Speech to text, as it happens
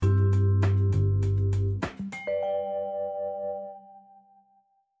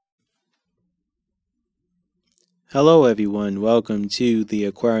Hello, everyone. Welcome to the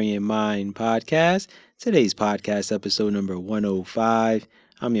Aquarian Mind podcast. Today's podcast, episode number 105.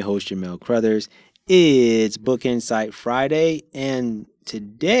 I'm your host, Jamel Crothers. It's Book Insight Friday, and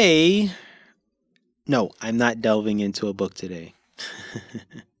I'm not delving into a book today.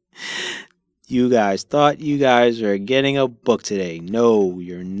 You guys thought you guys were getting a book today. No,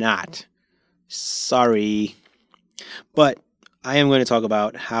 you're not. Sorry. But I am going to talk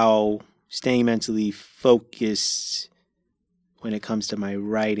about how staying mentally focused when it comes to my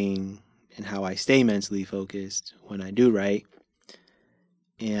writing and how I stay mentally focused when I do write.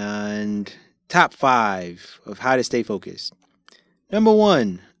 And top 5 of how to stay focused. Number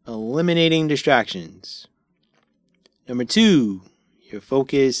 1, eliminating distractions. Number 2, your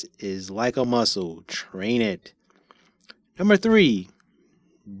focus is like a muscle. Train it. Number 3,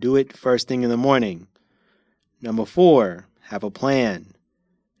 do it first thing in the morning. Number 4, have a plan.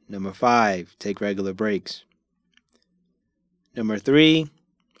 Number 5, take regular breaks. Number 3,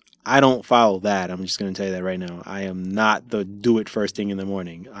 I don't follow that. I'm just going to tell you that right now. I am not the do it first thing in the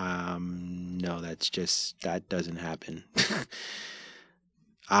morning. No, that doesn't happen.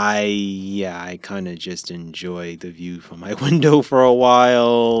 I kind of just enjoy the view from my window for a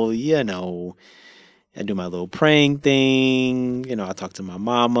while. I do my little praying thing. I talk to my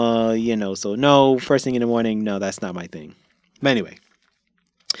mama, so no, first thing in the morning, no, that's not my thing. But anyway.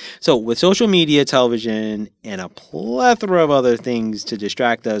 So with social media, television, and a plethora of other things to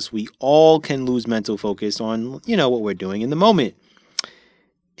distract us, we all can lose mental focus on, what we're doing in the moment.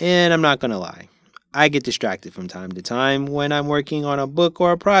 And I'm not going to lie. I get distracted from time to time when I'm working on a book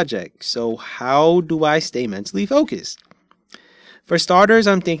or a project. So how do I stay mentally focused? For starters,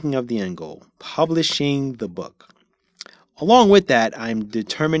 I'm thinking of the end goal, publishing the book. Along with that, I'm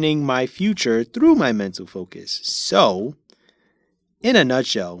determining my future through my mental focus. So, in a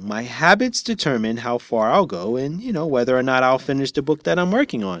nutshell, my habits determine how far I'll go and, whether or not I'll finish the book that I'm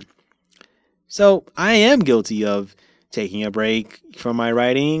working on. So I am guilty of taking a break from my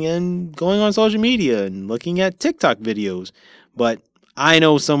writing and going on social media and looking at TikTok videos. But I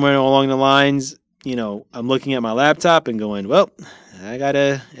know somewhere along the lines, I'm looking at my laptop and going, well, I got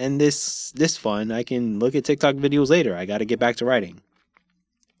to end this fun. I can look at TikTok videos later. I got to get back to writing.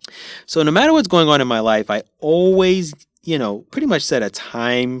 So no matter what's going on in my life, I always pretty much set a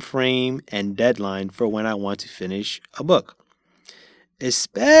time frame and deadline for when I want to finish a book,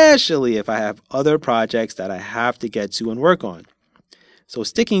 especially if I have other projects that I have to get to and work on. So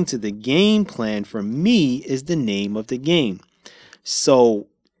sticking to the game plan for me is the name of the game. So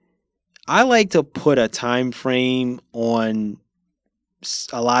I like to put a time frame on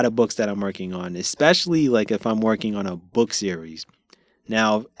a lot of books that I'm working on, especially like if I'm working on a book series.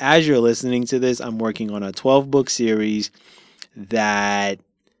 Now, as you're listening to this, I'm working on a 12-book series that,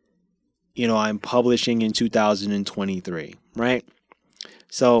 I'm publishing in 2023, right?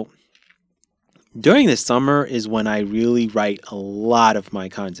 So during the summer is when I really write a lot of my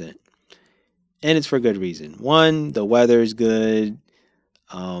content. And it's for good reason. One, the weather is good.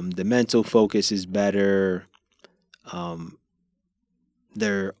 The mental focus is better.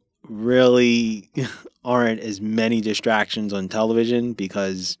 There really aren't as many distractions on television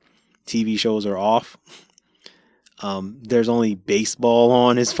because TV shows are off. There's only baseball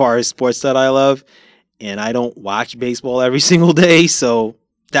on as far as sports that I love, and I don't watch baseball every single day, so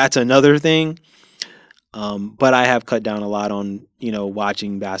that's another thing. But I have cut down a lot on,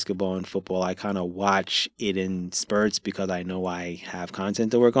 watching basketball and football. I kind of watch it in spurts because I know I have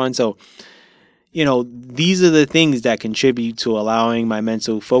content to work on. So, these are the things that contribute to allowing my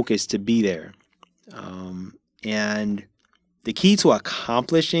mental focus to be there. And the key to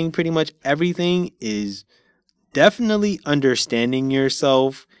accomplishing pretty much everything is definitely understanding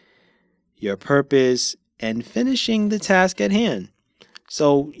yourself, your purpose, and finishing the task at hand.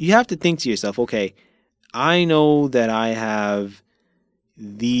 So you have to think to yourself, okay, I know that I have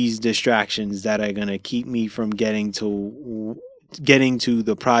these distractions that are going to keep me from getting to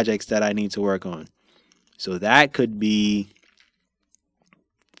the projects that I need to work on. So that could be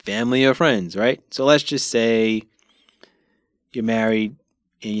family or friends, right? So let's just say you're married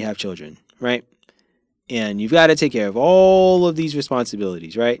and you have children, right? And you've got to take care of all of these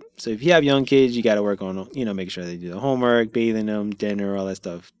responsibilities, right? So if you have young kids, you got to work on, making sure they do the homework, bathing them, dinner, all that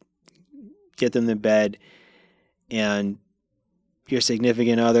stuff. Get them to bed. And your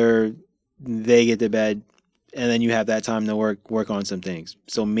significant other, they get to bed. And then you have that time to work on some things.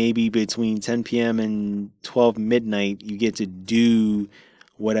 So maybe between 10 p.m. and 12 midnight, you get to do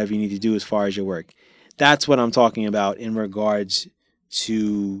whatever you need to do as far as your work. That's what I'm talking about in regards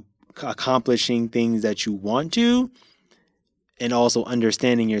to accomplishing things that you want to and also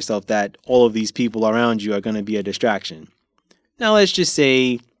understanding yourself that all of these people around you are going to be a distraction. Now, let's just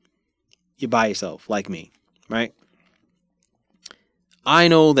say you're by yourself, like me, right? I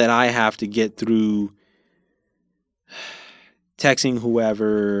know that I have to get through texting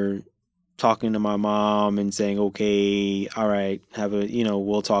whoever, talking to my mom and saying, okay, all right,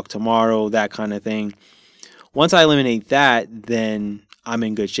 we'll talk tomorrow, that kind of thing. Once I eliminate that, then I'm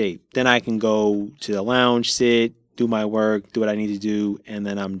in good shape. Then I can go to the lounge, sit, do my work, do what I need to do, and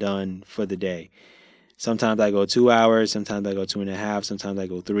then I'm done for the day. Sometimes I go 2 hours, sometimes I go 2.5, sometimes I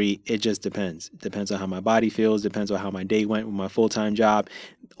go 3. It just depends. It depends on how my body feels, depends on how my day went with my full-time job.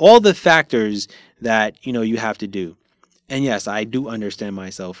 All the factors that, you have to do. And yes, I do understand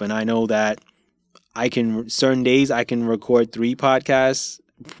myself. And I know that certain days I can record 3 podcasts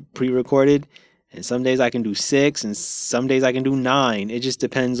pre-recorded. And some days I can do 6 and some days I can do 9. It just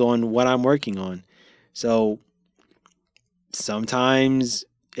depends on what I'm working on. So sometimes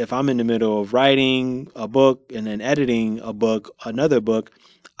if I'm in the middle of writing a book and then editing another book,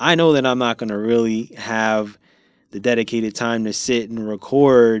 I know that I'm not going to really have the dedicated time to sit and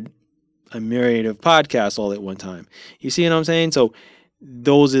record a myriad of podcasts all at one time. You see what I'm saying? So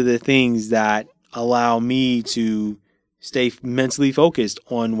those are the things that allow me to stay mentally focused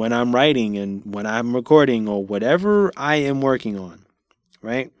on when I'm writing and when I'm recording or whatever I am working on,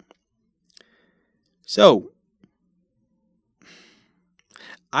 right? So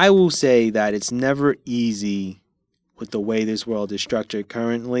I will say that it's never easy with the way this world is structured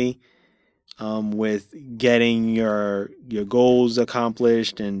currently, with getting your goals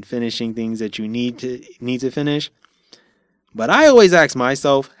accomplished and finishing things that you need to finish. But I always ask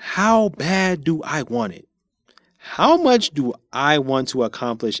myself, how bad do I want it? How much do I want to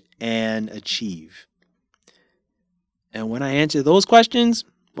accomplish and achieve? And when I answer those questions,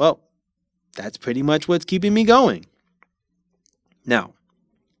 well, that's pretty much what's keeping me going. Now,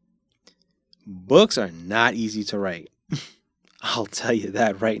 books are not easy to write. I'll tell you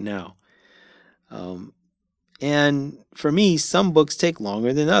that right now. And for me, some books take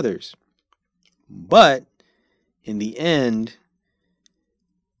longer than others. But in the end,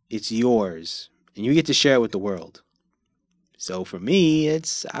 it's yours. And you get to share it with the world. So for me,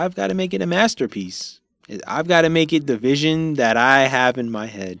 I've got to make it a masterpiece. I've got to make it the vision that I have in my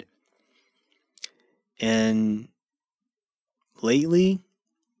head. And lately,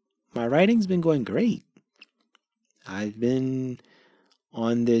 my writing's been going great. I've been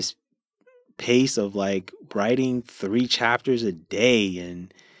on this pace of like writing 3 chapters a day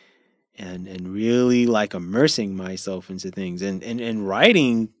and really like immersing myself into things and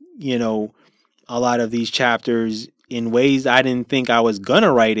writing, a lot of these chapters in ways I didn't think I was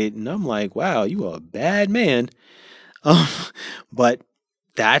gonna write it. And I'm like, wow, you are a bad man. But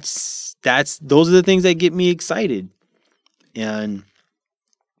those are the things that get me excited. And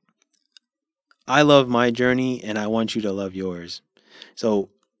I love my journey and I want you to love yours. So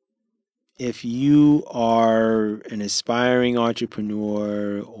if you are an aspiring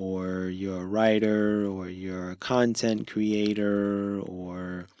entrepreneur or you're a writer or you're a content creator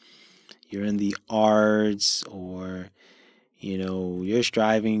or you're in the arts or you're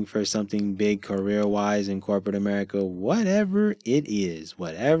striving for something big career-wise in corporate America, whatever it is,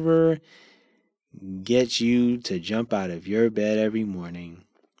 whatever gets you to jump out of your bed every morning,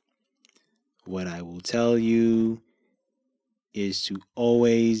 what I will tell you is to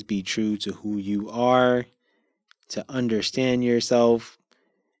always be true to who you are, to understand yourself,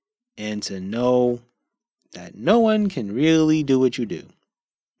 and to know that no one can really do what you do.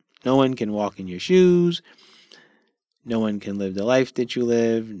 No one can walk in your shoes. No one can live the life that you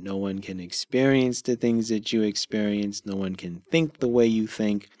live. No one can experience the things that you experience. No one can think the way you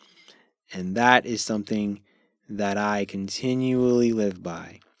think. And that is something that I continually live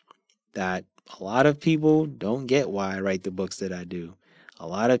by. That a lot of people don't get why I write the books that I do. A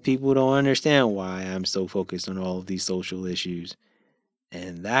lot of people don't understand why I'm so focused on all of these social issues.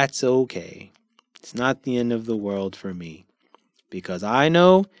 And that's okay. It's not the end of the world for me. Because I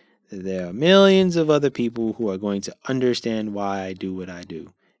know that there are millions of other people who are going to understand why I do what I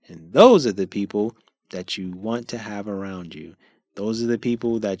do. And those are the people that you want to have around you. Those are the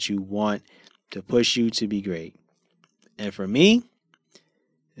people that you want to push you to be great. And for me,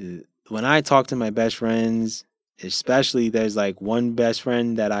 when I talk to my best friends, especially there's like one best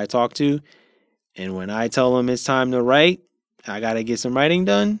friend that I talk to, and when I tell him it's time to write, I got to get some writing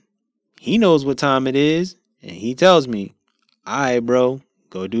done, he knows what time it is, and he tells me, all right, bro,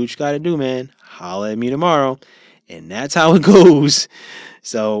 go do what you got to do, man. Holla at me tomorrow. And that's how it goes.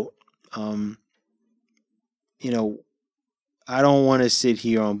 So, I don't want to sit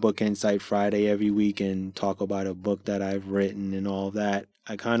here on Book Insight Friday every week and talk about a book that I've written and all that.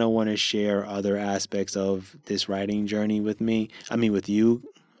 I kind of want to share other aspects of this writing journey with me. I mean, with you.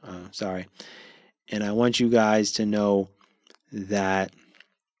 Sorry. And I want you guys to know that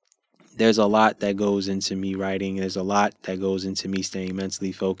there's a lot that goes into me writing. There's a lot that goes into me staying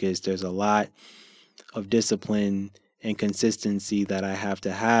mentally focused. There's a lot of discipline and consistency that I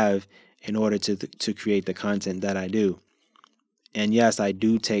have in order to create the content that I do. And yes, I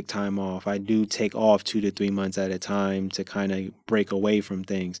do take time off. I do take off 2 to 3 months at a time to kind of break away from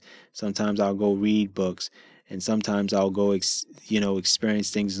things. Sometimes I'll go read books, and sometimes I'll go, experience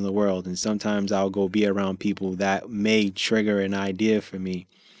things in the world, and sometimes I'll go be around people that may trigger an idea for me.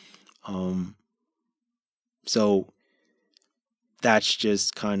 Um, so that's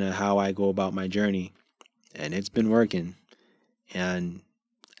just kind of how I go about my journey, and it's been working. And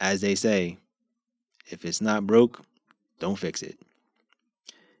as they say, if it's not broke, don't fix it.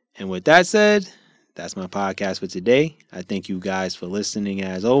 And with that said, that's my podcast for today. I thank you guys for listening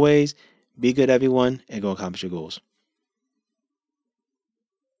as always. Be good, everyone, and go accomplish your goals.